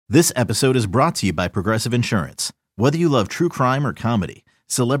This episode is brought to you by Progressive Insurance. Whether you love true crime or comedy,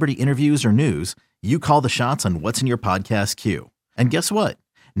 celebrity interviews or news, you call the shots on what's in your podcast queue. And guess what?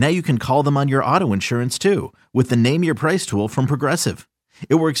 Now you can call them on your auto insurance too with the Name Your Price tool from Progressive.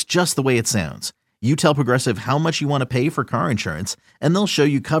 It works just the way it sounds. You tell Progressive how much you want to pay for car insurance, and they'll show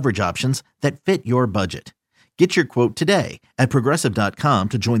you coverage options that fit your budget. Get your quote today at Progressive.com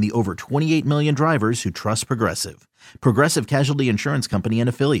to join the over 28 million drivers who trust Progressive. Progressive Casualty Insurance Company and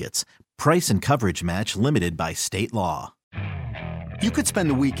Affiliates. Price and coverage match limited by state law. You could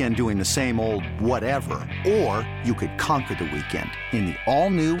spend the weekend doing the same old whatever, or you could conquer the weekend in the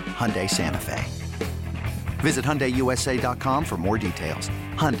all-new Hyundai Santa Fe. Visit HyundaiUSA.com for more details.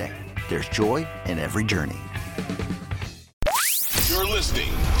 Hyundai, there's joy in every journey. You're listening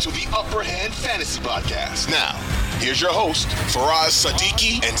to the Upper Hand Fantasy Podcast. Now, here's your host, Faraz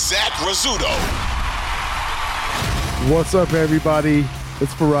Sadiki and Zach Rizzuto. What's up, everybody?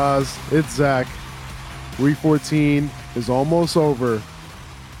 It's Faraz. It's Zach. Week 14 is almost over,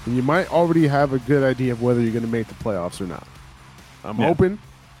 and you might already have a good idea of whether you're going to make the playoffs or not. I'm hoping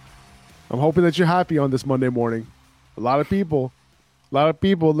that you're happy on this Monday morning. A lot of people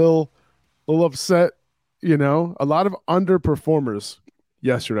a little upset. You know, a lot of underperformers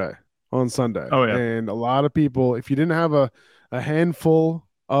yesterday on Sunday. Oh, yeah. And a lot of people, if you didn't have a handful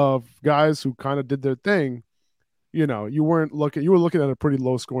of guys who kind of did their thing, you know, you were looking at a pretty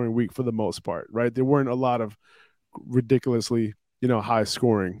low scoring week for the most part, right? There weren't a lot of ridiculously, high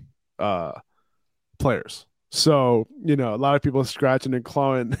scoring players. So, a lot of people scratching and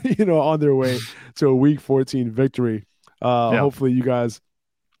clawing, on their way to a week 14 victory. Hopefully you guys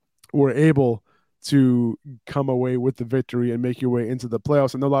were able to come away with the victory and make your way into the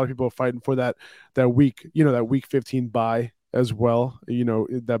playoffs. And a lot of people are fighting for that week, that week 15 bye as well.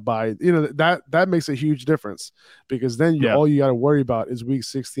 That bye, that makes a huge difference, because then all you got to worry about is week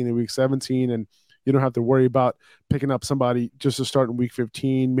 16 and week 17. And you don't have to worry about picking up somebody just to start in week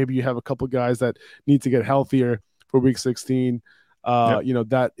 15. Maybe you have a couple guys that need to get healthier for week 16.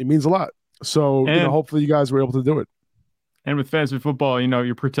 That it means a lot. So, hopefully you guys were able to do it. And with fantasy football,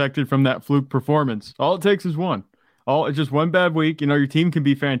 you're protected from that fluke performance. All it takes is one. It's just one bad week. Your team can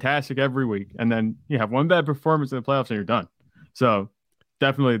be fantastic every week, and then you have one bad performance in the playoffs and you're done. So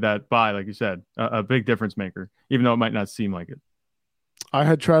definitely that bye, like you said, a big difference maker, even though it might not seem like it. I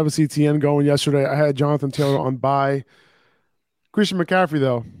had Travis Etienne going yesterday. I had Jonathan Taylor on bye. Christian McCaffrey,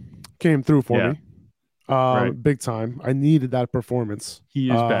 though, came through for me. Right. Big time. I needed that performance.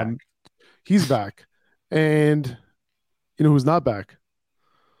 He is back. He's back. And you know who's not back?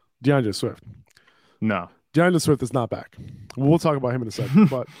 DeAndre Swift. No. DeAndre Swift is not back. We'll talk about him in a second.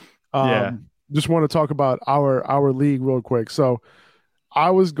 But just want to talk about our league real quick. So I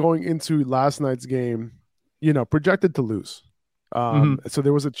was going into last night's game, projected to lose. So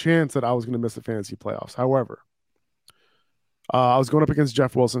there was a chance that I was going to miss the fantasy playoffs. However, I was going up against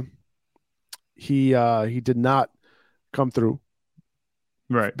Jeff Wilson. He did not come through.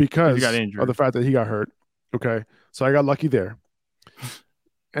 Right. Because he got injured. Of the fact that he got hurt. Okay. So I got lucky there.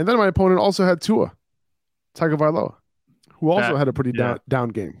 And then my opponent also had Tua Tagovailoa, who also had a pretty down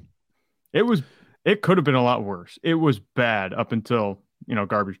game. It could have been a lot worse. It was bad up until,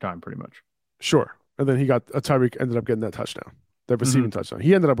 garbage time pretty much. Sure. And then Tyreek ended up getting that touchdown, that receiving touchdown.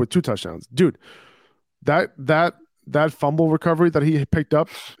 He ended up with 2 touchdowns. Dude, that fumble recovery that he picked up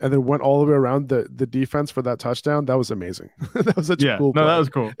and then went all the way around the defense for that touchdown, that was amazing. That was such a cool play. That was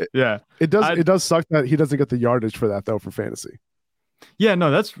cool. It does suck that he doesn't get the yardage for that, though, for fantasy. Yeah,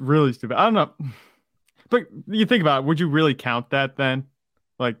 no, that's really stupid. I don't know. But you think about it, would you really count that then?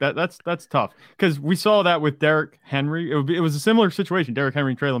 Like that's tough, because we saw that with Derrick Henry. It was a similar situation. Derrick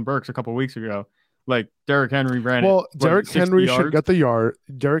Henry and Treylon Burks a couple of weeks ago. Like Derrick Henry ran. Well, Derrick Henry should get the yard.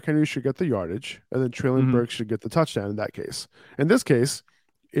 Derrick Henry should get the yardage, and then Treylon Burks should get the touchdown in that case. In this case,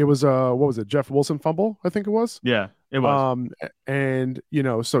 it was what was it? Jeff Wilson fumble, I think it was. Yeah, it was. And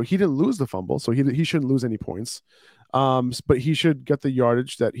so he didn't lose the fumble, so he shouldn't lose any points. But he should get the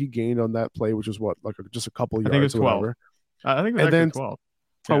yardage that he gained on that play, which was just a couple of yards. I think it was 12. I think it was actually 12. Yeah.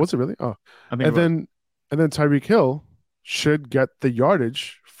 Oh, was it really? Oh, I think. And then Tyreek Hill should get the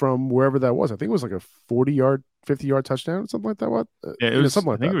yardage from wherever that was. I think it was like a 40-yard, 50-yard touchdown, something like that. What? Yeah, it was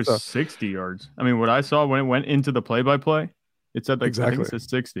something like that. I think it was 60 yards. I mean, what I saw when it went into the play-by-play, it said exactly. I think it said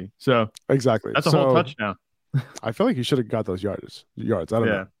 60. So exactly, that's a whole touchdown. I feel like he should have got those yards. I don't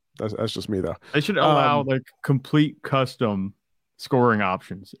know. That's just me though. They should allow complete custom scoring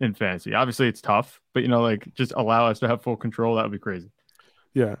options in fantasy. Obviously, it's tough, but just allow us to have full control. That would be crazy.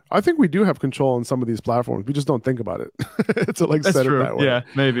 Yeah, I think we do have control on some of these platforms. We just don't think about it to That's set true. it that way. Yeah,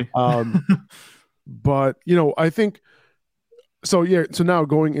 maybe. But I think So now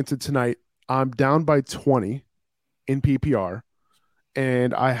going into tonight, I'm down by 20 in PPR,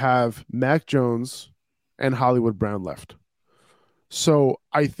 and I have Mac Jones and Hollywood Brown left. So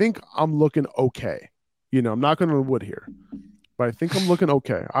I think I'm looking okay. I'm not going to wood here, but I think I'm looking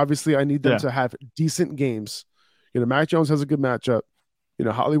okay. Obviously, I need them to have decent games. Mac Jones has a good matchup.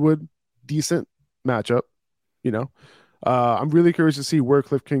 Hollywood, decent matchup. I'm really curious to see where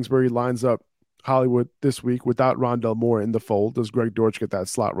Cliff Kingsbury lines up Hollywood this week without Rondell Moore in the fold. Does Greg Dortch get that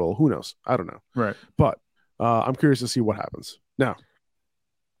slot role? Who knows? I don't know. Right. But I'm curious to see what happens. Now,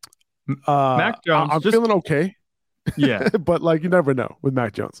 Mac Jones, I'm feeling okay. Yeah. But you never know with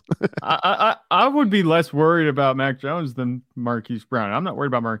Mac Jones. I would be less worried about Mac Jones than Marquise Brown. I'm not worried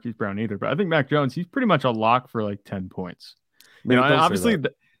about Marquise Brown either, but I think Mac Jones, he's pretty much a lock for 10 points. And obviously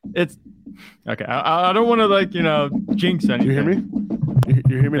it's okay. I don't want to jinx anything. You hear me?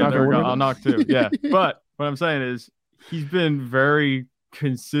 You hear me? Yeah, I'll knock too. Yeah. But what I'm saying is he's been very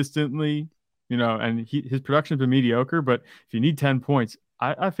consistently, and his production's been mediocre, but if you need 10 points,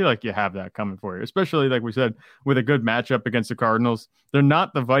 I feel like you have that coming for you, especially like we said, with a good matchup against the Cardinals. They're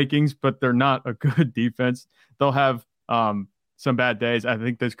not the Vikings, but they're not a good defense. They'll have some bad days. I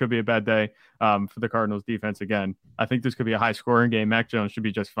think this could be a bad day for the Cardinals defense again. I think this could be a high scoring game. Mac Jones should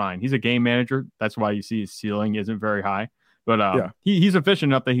be just fine. He's a game manager. That's why you see his ceiling isn't very high, but he's efficient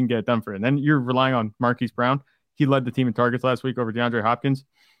enough that he can get it done for you. And then you're relying on Marquise Brown. He led the team in targets last week over DeAndre Hopkins.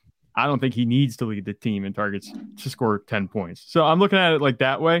 I don't think he needs to lead the team in targets to score 10 points. So I'm looking at it like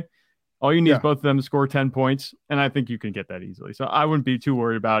that way. All you need is both of them to score 10 points, and I think you can get that easily. So I wouldn't be too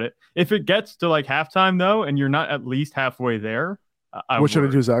worried about it. If it gets to halftime, though, and you're not at least halfway there, what should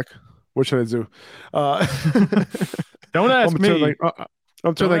I do, Zach? What should I do? Don't ask me.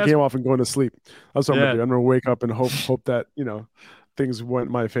 I'm turning that game off and going to sleep. That's what I'm going to do. I'm going to wake up and hope that, things went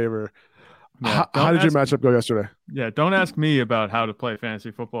in my favor. Yeah, how did your matchup go yesterday? Yeah, don't ask me about how to play fantasy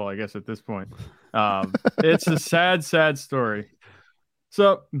football, I guess, at this point. It's a sad, sad story.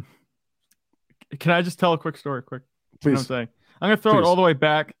 So can I just tell a quick story? Please. You know what I'm saying? I'm going to throw it all the way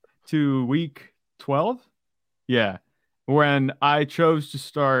back to week 12. Yeah. When I chose to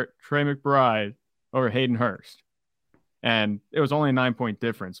start Trey McBride over Hayden Hurst. And it was only a 9-point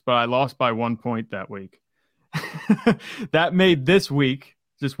difference, but I lost by 1 point that week. That made this week,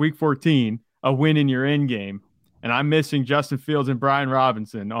 just week 14, a win in your end game. And I'm missing Justin Fields and Brian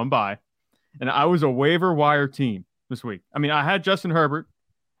Robinson on bye. And I was a waiver wire team this week. I mean, I had Justin Herbert.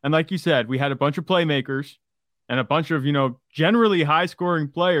 And like you said, we had a bunch of playmakers and a bunch of, generally high scoring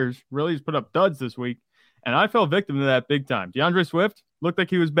players really just put up duds this week. And I fell victim to that big time. DeAndre Swift looked like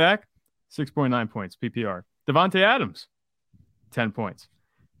he was back. 6.9 points, PPR. Devontae Adams, 10 points.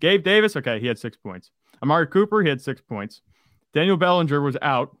 Gabe Davis, okay, he had 6 points. Amari Cooper, he had 6 points. Daniel Bellinger was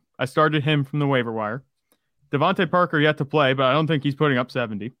out. I started him from the waiver wire. Devontae Parker yet to play, but I don't think he's putting up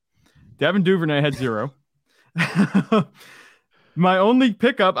 70. Devin Duvernay had 0. My only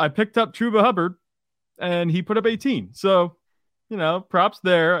pickup, I picked up Chuba Hubbard, and he put up 18. So, props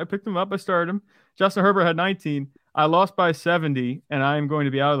there. I picked him up. I started him. Justin Herbert had 19. I lost by 70, and I am going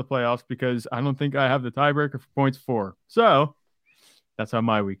to be out of the playoffs because I don't think I have the tiebreaker for points 4. So that's how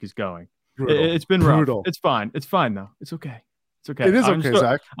my week is going. It's been rough. It's fine. It's fine, though. It's okay. It's okay. It is okay,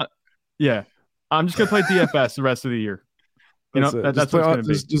 Zach. Yeah. I'm just going to play DFS the rest of the year. That's what it's going to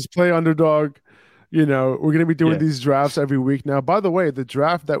be. Just play underdog. We're going to be doing these drafts every week now. By the way, the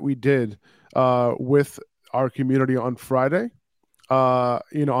draft that we did with our community on Friday, on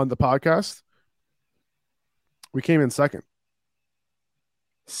the podcast, we came in second.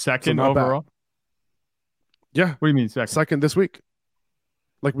 Second overall? Yeah. What do you mean second? Second this week.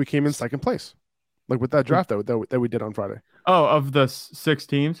 We came in second place. With that draft that we did on Friday. Oh, of the 6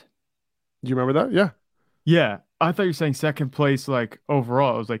 teams? Do you remember that? Yeah. Yeah. I thought you were saying second place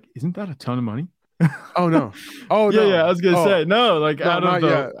overall. I was like, isn't that a ton of money? Oh no! Oh no! Yeah. I was gonna say no. Out of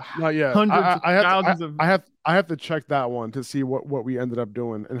not yet. Hundreds thousands of. I have to check that one to see what we ended up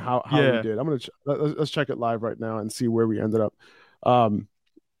doing and how we did. I'm gonna let's check it live right now and see where we ended up.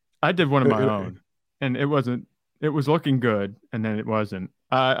 I did one of my own, and it wasn't. It was looking good, and then it wasn't.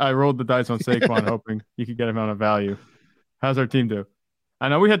 I rolled the dice on Saquon, hoping you could get him on a value. How's our team do? I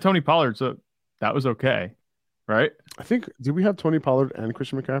know we had Tony Pollard, so that was okay, right? I think did we have Tony Pollard and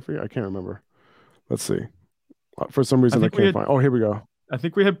Christian McCaffrey? I can't remember. Let's see. For some reason, I can't find. Oh, here we go. I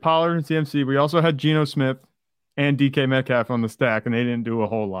think we had Pollard and CMC. We also had Geno Smith and DK Metcalf on the stack, and they didn't do a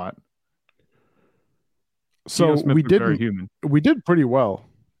whole lot. So we did pretty well.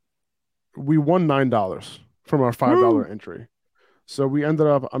 We won $9 from our $5 entry. So we ended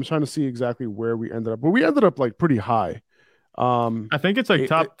up. I'm trying to see exactly where we ended up, but we ended up pretty high. I think it's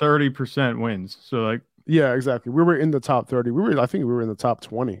top 30% wins. So Yeah, exactly. We were in the top 30. I think we were in the top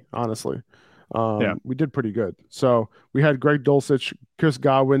 20, honestly. Yeah. We did pretty good. So we had Greg Dulcich, Chris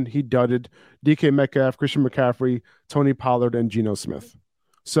Godwin, he dudded, DK Metcalf, Christian McCaffrey, Tony Pollard, and Geno Smith.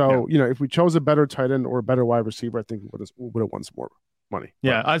 So, if we chose a better tight end or a better wide receiver, I think we would have won some more money.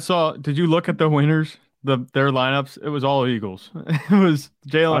 Yeah, I saw. Did you look at the winners? Their lineups. It was all Eagles. It was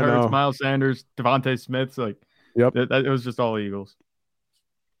Jalen Hurts, Miles Sanders, Devontae Smith. Yep, it was just all Eagles.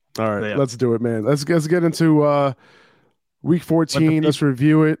 All right, let's do it, man. Let's get into week 14. Let's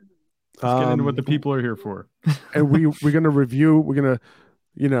review it. Let's get into what the people are here for. And we're gonna review. We're gonna,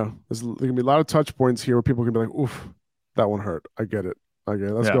 there's gonna be a lot of touch points here where people can be like, "Oof, that one hurt." I get it. Okay,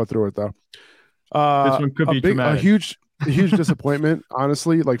 let's go through it though. This one could be traumatic. A huge disappointment,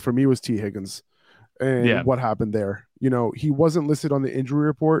 honestly. Like for me, was T. Higgins and what happened there. He wasn't listed on the injury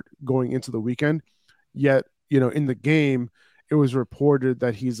report going into the weekend, yet in the game it was reported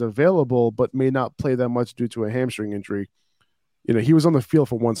that he's available but may not play that much due to a hamstring injury. He was on the field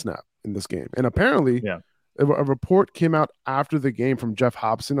for one snap in this game, and apparently, a report came out after the game from Jeff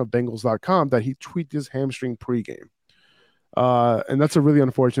Hobson of Bengals.com that he tweaked his hamstring pregame. And that's a really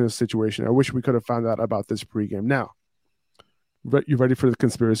unfortunate situation. I wish we could have found out about this pregame. Now, you ready for the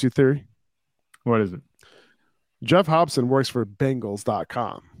conspiracy theory? What is it? Jeff Hobson works for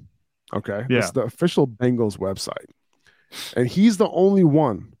Bengals.com. Okay. Yeah. It's the official Bengals website. And he's the only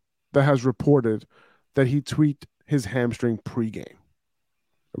one that has reported that he tweaked his hamstring pregame.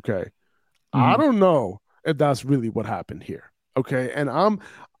 Okay. I don't know if that's really what happened here. Okay. And I'm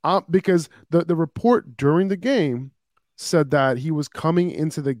because the report during the game said that he was coming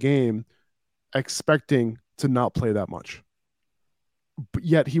into the game expecting to not play that much, but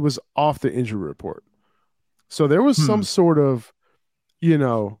yet he was off the injury report. So there was some sort of,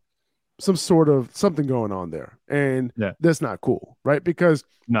 something going on there, and that's not cool, right? Because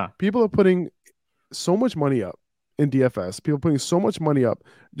people are putting so much money up in DFS, people putting so much money up,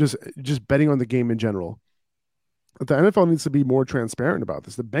 just betting on the game in general. The NFL needs to be more transparent about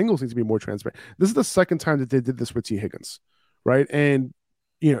this. The Bengals need to be more transparent. This is the second time that they did this with T. Higgins, right? And,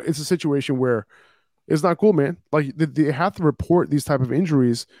 it's a situation where it's not cool, man. Like, they have to report these type of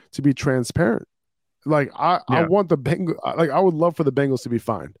injuries to be transparent. Like, I want the Bengals, I would love for the Bengals to be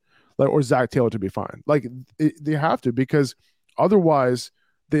fine, or Zach Taylor to be fine. Like, they have to, because otherwise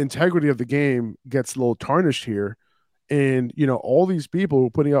the integrity of the game gets a little tarnished here. And, all these people who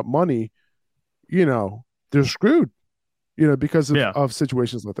are putting up money, they're screwed, because of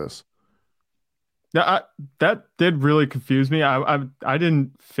situations like this. Yeah, that did really confuse me. I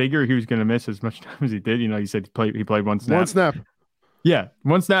didn't figure he was going to miss as much time as he did. He said he played one snap. One snap. Yeah,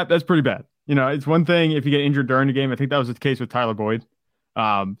 one snap. That's pretty bad. It's one thing if you get injured during the game. I think that was the case with Tyler Boyd.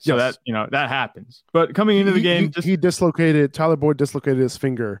 That that happens. But coming into the game, Tyler Boyd dislocated his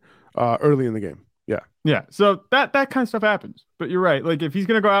finger early in the game. Yeah. So that kind of stuff happens. But you're right. Like, if he's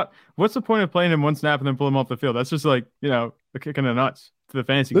going to go out, what's the point of playing him one snap and then pull him off the field? That's just like, a kick in the nuts to the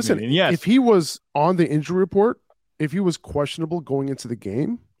fantasy community. And yes, if he was on the injury report, if he was questionable going into the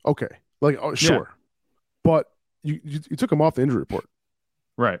game, okay. Like, sure. Yeah. But you took him off the injury report.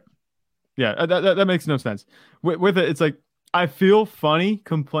 Right. Yeah. That makes no sense. With it, it's like, I feel funny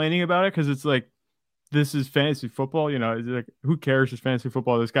complaining about it because it's like, this is fantasy football, it's like, who cares? It's fantasy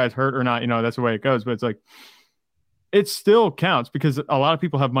football. This guy's hurt or not, that's the way it goes. But it's like, it still counts because a lot of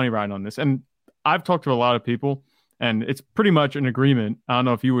people have money riding on this. And I've talked to a lot of people, and it's pretty much an agreement. I don't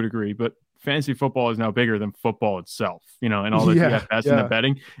know if you would agree, but fantasy football is now bigger than football itself, and all the DFS and the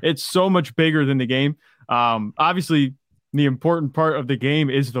betting. It's so much bigger than the game. Obviously, the important part of the game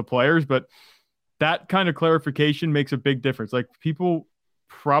is the players, but that kind of clarification makes a big difference. Like, people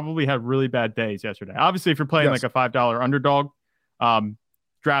probably had really bad days yesterday. Obviously, if you're playing like a $5 underdog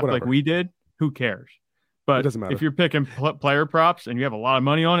draft like we did, who cares? But if you're picking player props and you have a lot of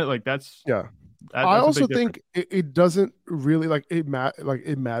money on it, like that's I also think it doesn't really it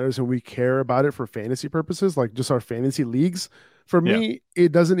matters, and we care about it for fantasy purposes, like just our fantasy leagues. For me,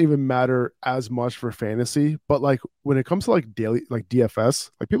 it doesn't even matter as much for fantasy, but like when it comes to like daily, like DFS,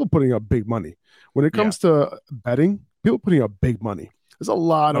 like people putting up big money. When it comes to betting, people putting up big money. There's a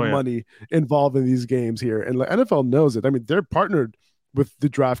lot of money involved in these games here, and the NFL knows it. I mean, they're partnered with the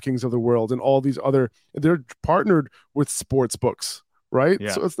DraftKings of the world and all these they're partnered with sports books, right?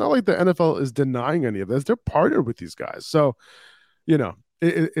 Yeah. So it's not like the NFL is denying any of this. They're partnered with these guys. So,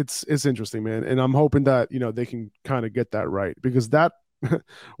 it's interesting, man. And I'm hoping that, they can kind of get that right, because that,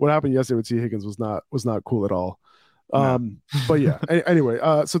 what happened yesterday with T. Higgins was not cool at all. No. But yeah, anyway,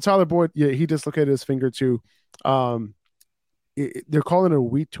 so Tyler Boyd, he dislocated his finger too. They're calling it a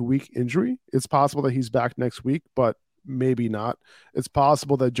week-to-week injury. It's possible that he's back next week, but maybe not. It's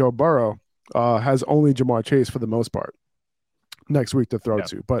possible that Joe Burrow has only Jamar Chase for the most part next week to throw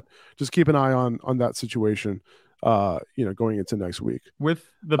to. But just keep an eye on that situation, going into next week. With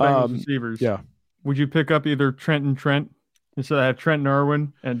the Bengals receivers, would you pick up either Trent and Trent instead of have Trent and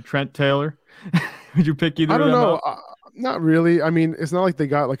Irwin and Trent Taylor? Would you pick either of them? I don't know. Not really. I mean, it's not like they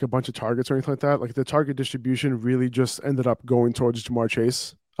got like a bunch of targets or anything like that. Like the target distribution really just ended up going towards Jamar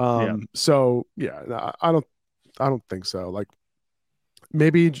Chase. So yeah, I don't think so. Like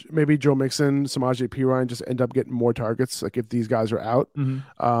maybe Joe Mixon, Samaje Perine just end up getting more targets. Like if these guys are out,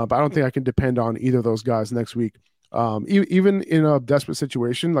 but I don't think I can depend on either of those guys next week. Even in a desperate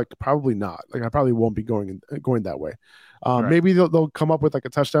situation, like probably not. Like I probably won't be going that way. Maybe they'll come up with like a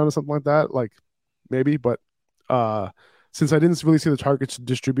touchdown or something like that. Like maybe, but since I didn't really see the targets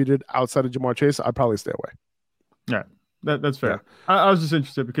distributed outside of Jamar Chase, I'd probably stay away. Yeah, that's fair. Yeah. I was just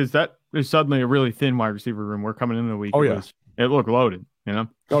interested because that is suddenly a really thin wide receiver room. We're coming into the week. It looked loaded,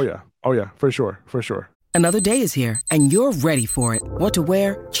 Oh yeah, for sure. Another day is here and you're ready for it. What to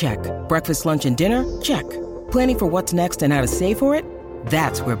wear? Check. Breakfast, lunch, and dinner? Check. Planning for what's next and how to save for it?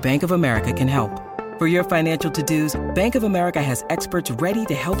 That's where Bank of America can help. For your financial to-dos, Bank of America has experts ready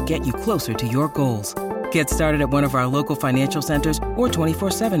to help get you closer to your goals. Get started at one of our local financial centers or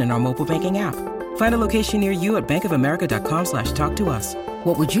 24/7 in our mobile banking app. Find a location near you at bankofamerica.com/talktous.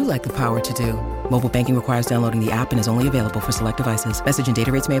 What would you like the power to do? Mobile banking requires downloading the app and is only available for select devices. Message and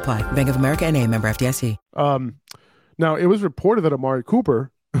data rates may apply. Bank of America NA, member FDIC. Now, it was reported that Amari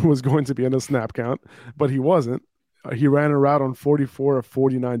Cooper was going to be in a snap count, but he wasn't. He ran a route on 44 of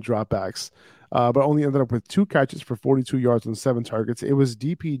 49 dropbacks, but only ended up with 2 catches for 42 yards on 7 targets. It was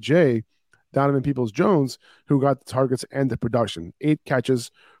DPJ, Donovan Peoples-Jones, who got the targets and the production. 8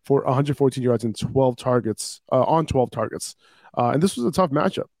 catches for 114 yards and 12 targets on 12 targets. And this was a tough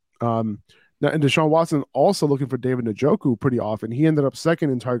matchup. Now, and Deshaun Watson also looking for David Njoku pretty often. He ended up second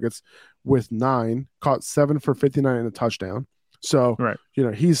in targets with 9, caught 7 for 59 and a touchdown. So,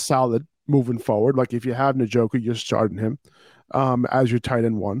 he's solid moving forward. Like if you have Njoku, you're starting him as your tight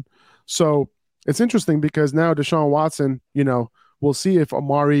end 1. So it's interesting because now Deshaun Watson, we'll see if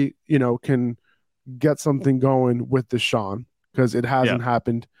Amari, can get something going with Deshaun because it hasn't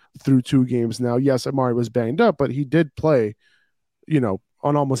happened through 2 games now. Yes, Amari was banged up, but he did play,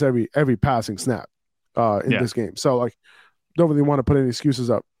 on almost every passing snap in this game. So, like, don't really want to put any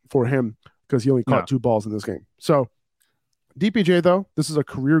excuses up for him because he only caught 2 balls in this game. So, DPJ, though, this is a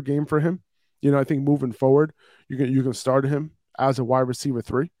career game for him. I think moving forward, you can start him as a wide receiver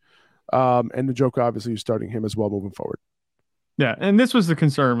 3. And Njoku, obviously, you're starting him as well moving forward. Yeah, and this was the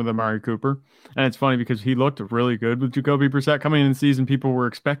concern with Amari Cooper. And it's funny because he looked really good with Jacoby Brissett coming in the season. People were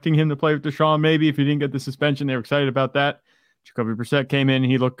expecting him to play with Deshaun maybe. If he didn't get the suspension, they were excited about that. Jacoby Brissett came in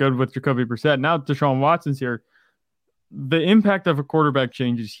and he looked good with Jacoby Brissett. Now Deshaun Watson's here. The impact of a quarterback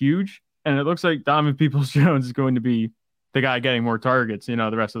change is huge. And it looks like Donovan Peoples-Jones is going to be the guy getting more targets, the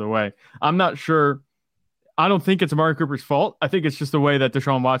rest of the way. I'm not sure. I don't think it's Amari Cooper's fault. I think it's just the way that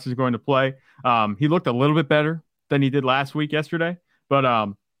Deshaun Watson is going to play. He looked a little bit better than he did yesterday,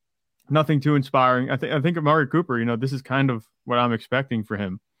 but nothing too inspiring. I think Amari Cooper, this is kind of what I'm expecting for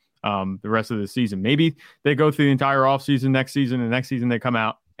him the rest of the season. Maybe they go through the entire offseason next season, and next season they come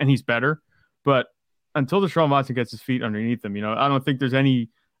out and he's better. But until Deshaun Watson gets his feet underneath him, I don't think there's any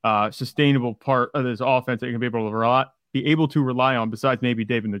sustainable part of this offense that you can be able to rely on besides maybe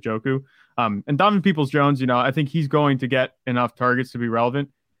David Njoku. And Donovan Peoples-Jones, I think he's going to get enough targets to be relevant.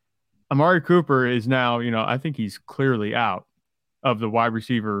 Amari Cooper is now, I think he's clearly out of the wide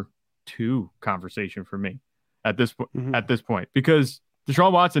receiver 2 conversation for me at this point, because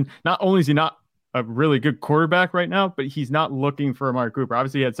Deshaun Watson, not only is he not a really good quarterback right now, but he's not looking for Amari Cooper.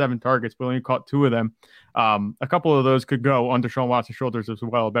 Obviously, he had 7 targets, but only caught 2 of them. A couple of those could go on Deshaun Watson's shoulders as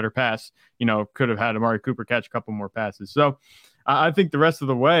well. A better pass, could have had Amari Cooper catch a couple more passes. So I think the rest of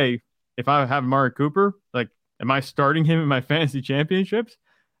the way, if I have Amari Cooper, like, am I starting him in my fantasy championships?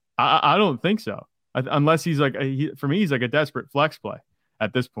 I don't think so, unless he's like for me, he's like a desperate flex play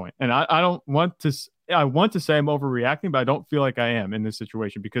at this point. And I don't want to. I want to say I'm overreacting, but I don't feel like I am in this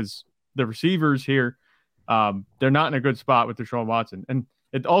situation because the receivers here, they're not in a good spot with Deshaun Watson, and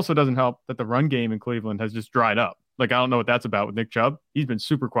it also doesn't help that the run game in Cleveland has just dried up. Like I don't know what that's about with Nick Chubb. He's been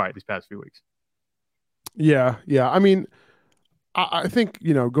super quiet these past few weeks. Yeah. I mean, I think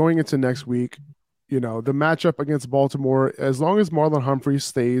going into next week, the matchup against Baltimore, as long as Marlon Humphrey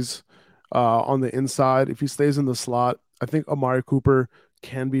stays on the inside, if he stays in the slot, I think Amari Cooper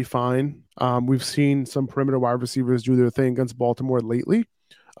can be fine. We've seen some perimeter wide receivers do their thing against Baltimore lately.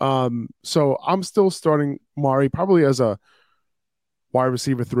 So I'm still starting Amari probably as a wide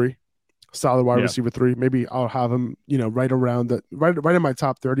receiver 3. solid wide Yeah. receiver 3. Maybe I'll have him, right around right in my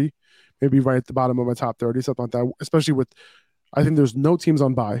top 30, maybe right at the bottom of my top 30, something like that. Especially with, I think there's no teams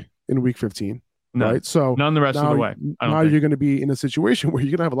on bye in week 15. None. Right. So none the rest of the way. Now you're going to be in a situation where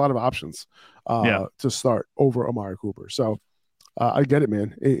you're going to have a lot of options to start over Amari Cooper. So I get it,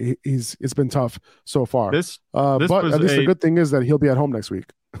 man. It's been tough so far. This but at least the good thing is that he'll be at home next week.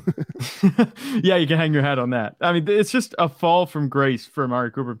 Yeah, you can hang your hat on that. I mean, it's just a fall from grace for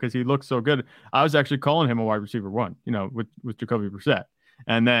Amari Cooper because he looks so good. I was actually calling him a wide receiver 1, with Jacoby Brissett.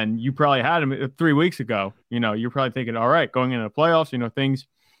 And then you probably had him 3 weeks ago. You're probably thinking, all right, going into the playoffs, things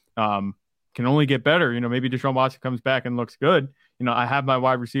can only get better. Maybe Deshaun Watson comes back and looks good. I have my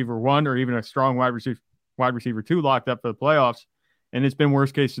wide receiver 1 or even a strong wide receiver 2 locked up for the playoffs. And it's been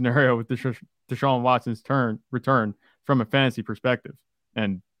worst case scenario with Deshaun Watson's return from a fantasy perspective.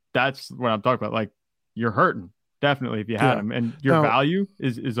 And that's what I'm talking about. Like, you're hurting definitely if you had him, and your value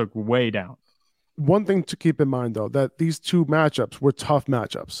is like way down. One thing to keep in mind, though, that these 2 matchups were tough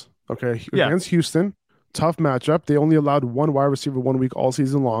matchups. Okay. Yeah. Against Houston, tough matchup. They only allowed 1 wide receiver 1 week all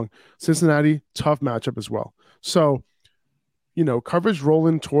season long. Cincinnati, tough matchup as well. So, coverage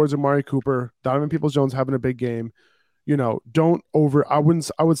rolling towards Amari Cooper, Donovan Peoples-Jones having a big game. I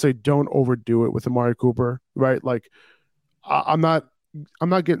would say don't overdo it with Amari Cooper, right? Like, I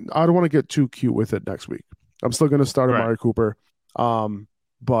don't want to get too cute with it next week. I'm still going to start Amari Cooper.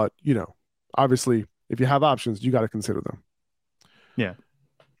 But, obviously, if you have options, you got to consider them. Yeah.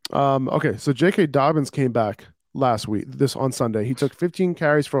 Okay, so J.K. Dobbins came back on Sunday. He took 15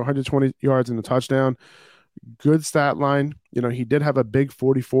 carries for 120 yards and a touchdown. Good stat line. He did have a big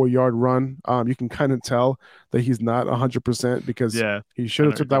 44-yard run. You can kind of tell that he's not 100% because he should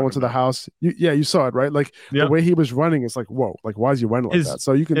have took that one to the house. You saw it, right? Like the way he was running, it's like, whoa, like why is he running like that?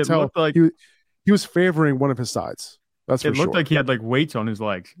 So you can tell like he was favoring one of his sides. That's for sure. It looked like he had like weights on his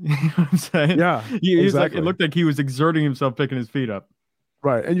legs. You know what I'm saying? Yeah, exactly. It looked like he was exerting himself, picking his feet up.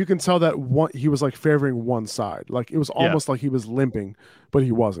 Right, and you can tell that he was like favoring one side. Like it was almost like he was limping, but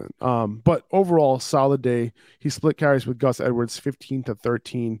he wasn't. But overall, solid day. He split carries with Gus Edwards, 15 to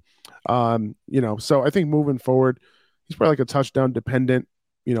 13. So I think moving forward, he's probably like a touchdown dependent,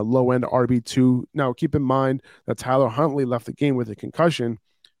 low end RB2. Now keep in mind that Tyler Huntley left the game with a concussion.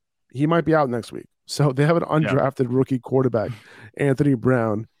 He might be out next week. So they have an undrafted rookie quarterback, Anthony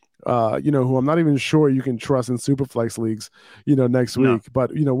Brown. Who I'm not even sure you can trust in Superflex leagues, next week. But,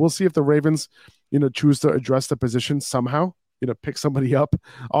 we'll see if the Ravens, choose to address the position somehow, pick somebody up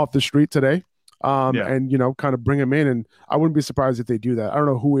off the street today and, kind of bring him in. And I wouldn't be surprised if they do that. I don't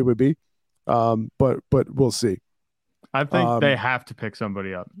know who it would be, but we'll see. I think they have to pick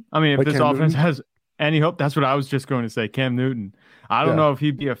somebody up. I mean, if this offense has any hope, that's what I was just going to say. Cam Newton. I don't know if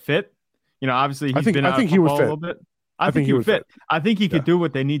he'd be a fit. Obviously he's been out of football a little bit. I think he would fit. I think he could do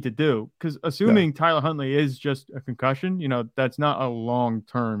what they need to do because assuming Tyler Huntley is just a concussion, that's not a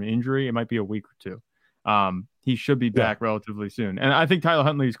long-term injury. It might be a week or 2. He should be back relatively soon. And I think Tyler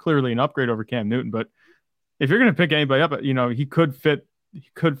Huntley is clearly an upgrade over Cam Newton. But if you're going to pick anybody up, he could fit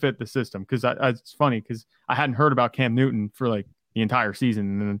the system because it's funny because I hadn't heard about Cam Newton for like the entire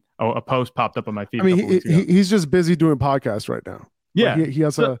season. And then a post popped up on my feed. He's just busy doing podcasts right now. Yeah.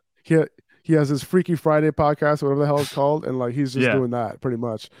 Like he has his Freaky Friday podcast, whatever the hell it's called, and like he's just doing that pretty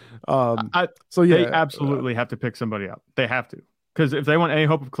much. They absolutely have to pick somebody up. They have to, because if they want any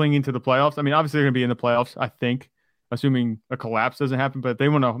hope of clinging to the playoffs, I mean, obviously they're going to be in the playoffs. I think, assuming a collapse doesn't happen, but if they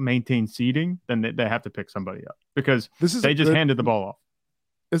want to maintain seeding, then they have to pick somebody up because they just handed the ball off.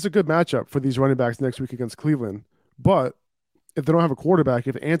 It's a good matchup for these running backs next week against Cleveland, but if they don't have a quarterback,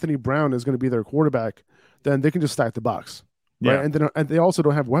 if Anthony Brown is going to be their quarterback, then they can just stack the box, right? And they also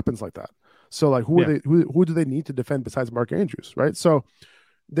don't have weapons like that. So like who do they need to defend besides Mark Andrews, right? So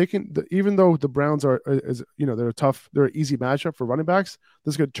they can even though the Browns they're an easy matchup for running backs,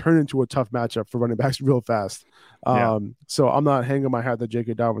 this could turn into a tough matchup for running backs real fast. So I'm not hanging my hat that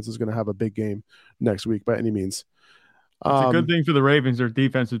J.K. Dobbins is going to have a big game next week by any means. It's a good thing for the Ravens. Their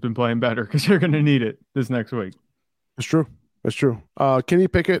defense has been playing better because they're going to need it this next week. It's true. That's true. Kenny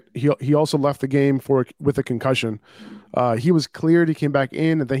Pickett, he also left the game with a concussion. He was cleared. He came back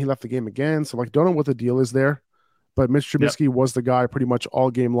in, and then he left the game again. So, don't know what the deal is there. But Mitch Trubisky was the guy pretty much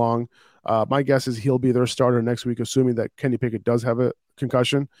all game long. My guess is he'll be their starter next week, assuming that Kenny Pickett does have a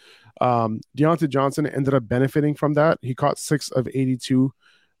concussion. Deontay Johnson ended up benefiting from that. He caught 6 for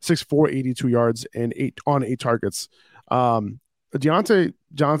 82 yards and 8 targets. Deontay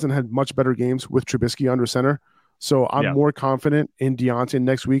Johnson had much better games with Trubisky under center. So I'm more confident in Deontay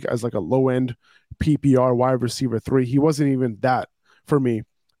next week as like a low-end PPR wide receiver 3. He wasn't even that for me,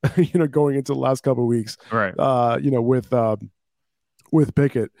 going into the last couple of weeks. Right. with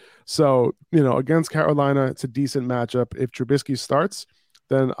Pickett. So, against Carolina, it's a decent matchup. If Trubisky starts,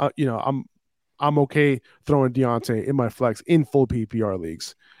 then, I'm okay throwing Deontay in my flex in full PPR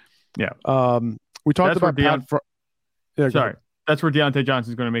leagues. Yeah. We talked about Sorry. That's where Deontay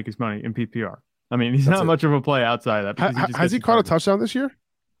Johnson's going to make his money in PPR. I mean, he's not much of a play outside of that. Has he caught a touchdown this year?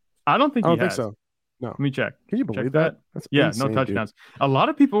 I don't think he has. think so. No. Let me check. Can you believe that? That's insane, no touchdowns. Dude. A lot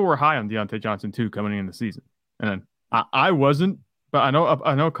of people were high on Deontay Johnson too coming in the season, and I wasn't, but I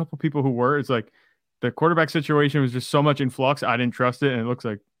know a couple people who were. It's like the quarterback situation was just so much in flux. I didn't trust it, and it looks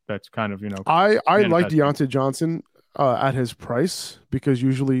like that's kind of I like Deontay Johnson at his price because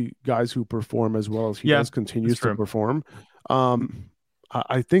usually guys who perform as well as he does continues to perform.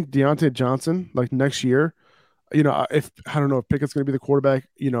 I think Deontay Johnson, like next year, if I don't know if Pickett's going to be the quarterback,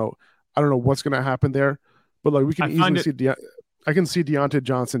 I don't know what's going to happen there, but like we can easily see I can see Deontay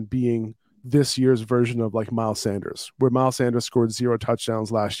Johnson being this year's version of like Miles Sanders, where Miles Sanders scored 0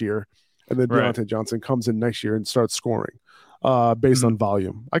 touchdowns last year, and then Deontay Johnson comes in next year and starts scoring based on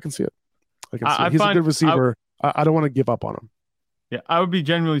volume. I can see it. He's a good receiver. I don't want to give up on him. Yeah, I would be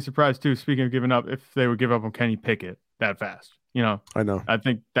genuinely surprised too, speaking of giving up, if they would give up on Kenny Pickett that fast. I know. I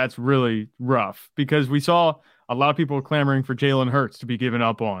think that's really rough because we saw a lot of people clamoring for Jalen Hurts to be given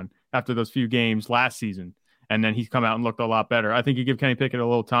up on after those few games last season, and then he's come out and looked a lot better. I think you give Kenny Pickett a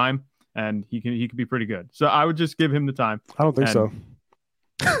little time, and he could be pretty good. So I would just give him the time. I don't think so.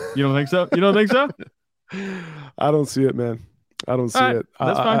 You don't think so? You don't think so? I don't see it, man. I don't see it.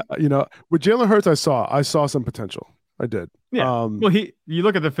 That's fine. With Jalen Hurts, I saw some potential. I did. Yeah. You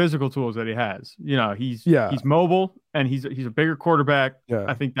look at the physical tools that he has. He's mobile and he's a bigger quarterback. Yeah.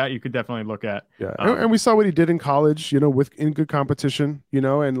 I think that you could definitely look at. Yeah. And we saw what he did in college, in good competition,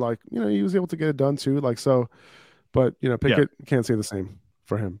 and like, he was able to get it done too. Like, so, but Pickett can't say the same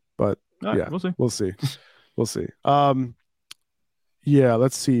for him, but we'll see. We'll see. Let's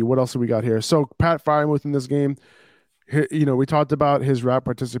see. What else do we got here? So Pat Freiermuth in this game, we talked about his route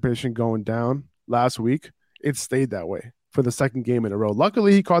participation going down last week. It stayed that way for the second game in a row.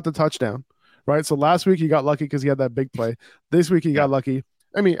 Luckily, he caught the touchdown, right? So last week he got lucky because he had that big play. This week he got lucky.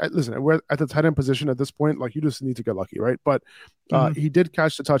 I mean, listen, we're at the tight end position at this point. Like, you just need to get lucky, right? But he did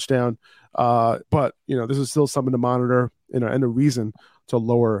catch the touchdown. But this is still something to monitor, and a reason to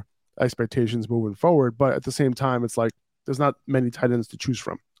lower expectations moving forward. But at the same time, it's like there's not many tight ends to choose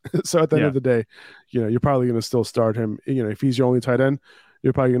from. So at the end of the day, you're probably going to still start him. If he's your only tight end,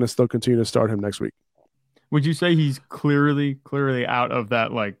 you're probably going to still continue to start him next week. Would you say he's clearly out of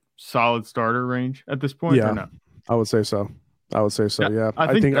that like solid starter range at this point? Yeah, or no? I would say so. Yeah.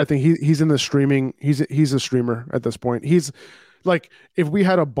 I think he's in the streaming. He's a streamer at this point. He's like, if we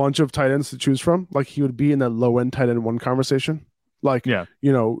had a bunch of tight ends to choose from, like, he would be in that low end tight end one conversation. Like,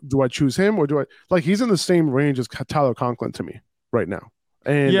 do I choose him or do I like? He's in the same range as Tyler Conklin to me right now,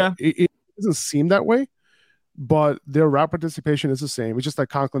 and it doesn't seem that way. But their route participation is the same. It's just that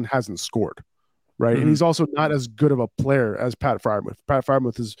Conklin hasn't scored. Right. And he's also not as good of a player as Pat Freiermuth. Pat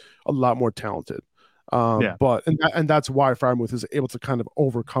Freiermuth is a lot more talented. But that's why Freiermuth is able to kind of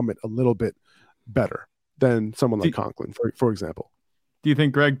overcome it a little bit better than someone like Conklin, for example. Do you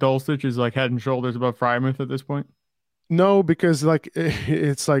think Greg Dulcich is like head and shoulders above Freiermuth at this point? No, because like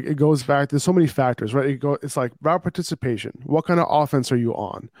it's like it goes back. There's so many factors, right? It's like route participation. What kind of offense are you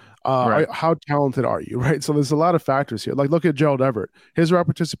on? How talented are you, right? So there's a lot of factors here. Like, look at Gerald Everett. His route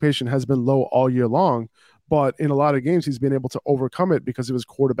participation has been low all year long, but in a lot of games he's been able to overcome it because of his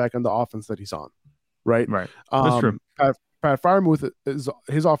quarterback and the offense that he's on, right? Right. That's true. Pat Freiermuth,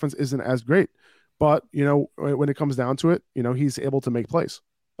 his offense isn't as great, but when it comes down to it, he's able to make plays,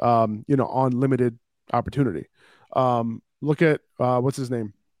 on limited opportunity. Look at what's his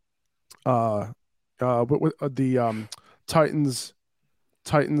name? The Titans.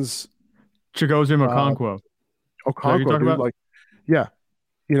 Chigoziem Okonkwo. Okonkwo,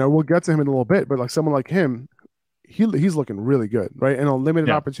 we'll get to him in a little bit, but like someone like him, he's looking really good, right? And on limited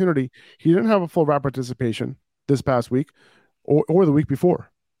opportunity, he didn't have a full route participation this past week or the week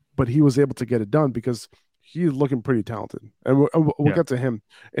before, but he was able to get it done because he's looking pretty talented. And we'll get to him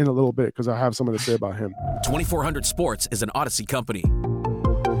in a little bit because I have something to say about him. 2400 Sports is an Odyssey company.